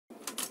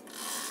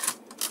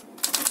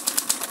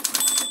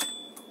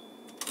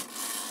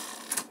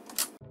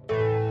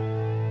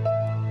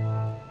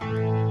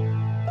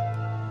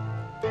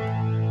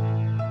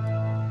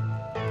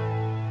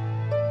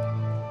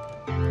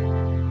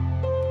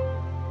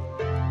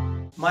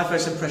My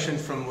first impression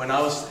from when I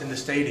was in the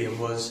stadium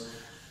was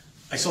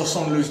I saw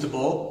Son lose the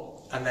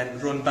ball and then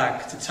run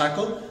back to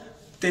tackle.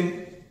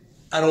 Didn't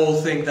at all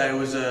think that it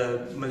was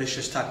a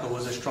malicious tackle,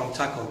 was a strong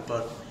tackle,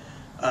 but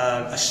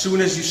as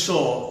soon as you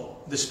saw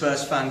the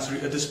Spurs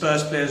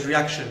players'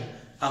 reaction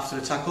after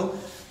the tackle,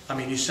 I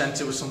mean, you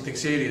sensed it was something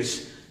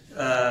serious.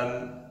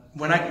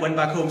 When I went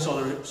back home, saw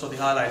the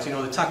highlights. You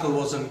know, the tackle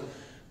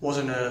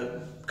wasn't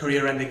a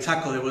career-ending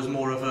tackle. It was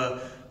more of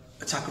a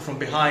tackle from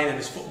behind, and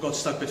his foot got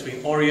stuck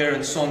between Aurier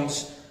and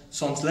Son's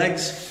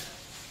legs.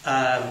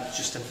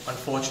 Just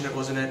unfortunate,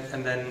 wasn't it?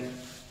 And then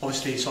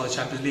obviously you saw the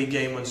Champions League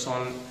game when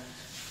Son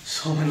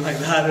went like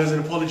that. It was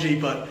an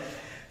apology, but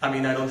I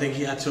mean, I don't think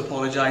he had to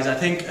apologise. I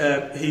think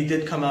he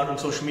did come out on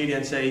social media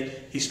and say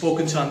he's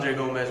spoken to Andre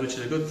Gomez, which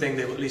is a good thing.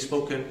 They've at least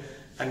spoken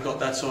and got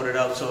that sorted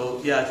out.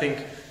 So yeah, I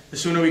think the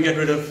sooner we get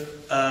rid of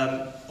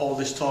all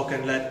this talk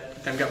and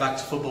let them get back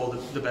to football,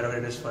 the better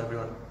it is for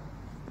everyone.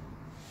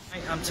 Hi,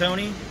 I'm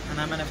Tony,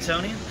 and I'm an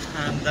Evertonian,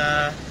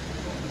 and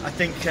I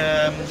think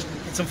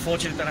it's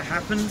unfortunate that it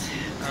happened,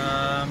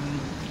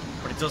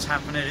 but it does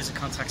happen. It is a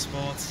contact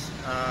sport.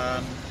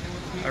 I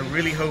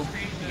really hope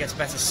he gets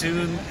better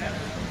soon.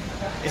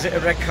 Is it a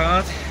red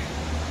card?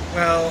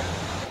 Well,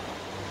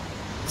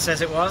 it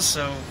says it was,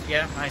 so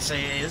yeah, I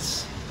say it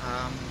is.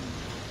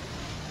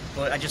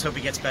 But I just hope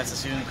he gets better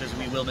soon, because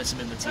we will miss him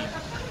in the team.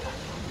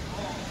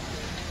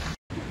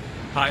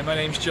 Hi, my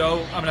name's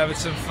Joe. I'm an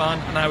Everton fan,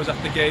 and I was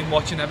at the game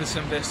watching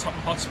Everton vs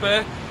Tottenham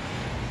Hotspur.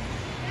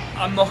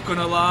 I'm not going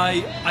to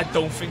lie, I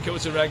don't think it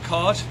was a red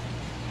card.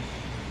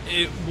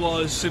 It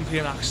was simply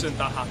an accident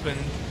that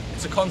happened.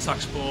 It's a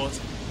contact sport,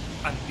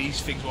 and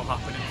these things will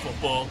happen in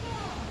football.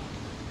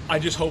 I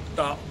just hope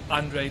that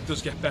Andre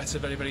does get better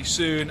very, very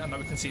soon, and that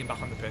we can see him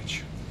back on the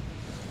pitch.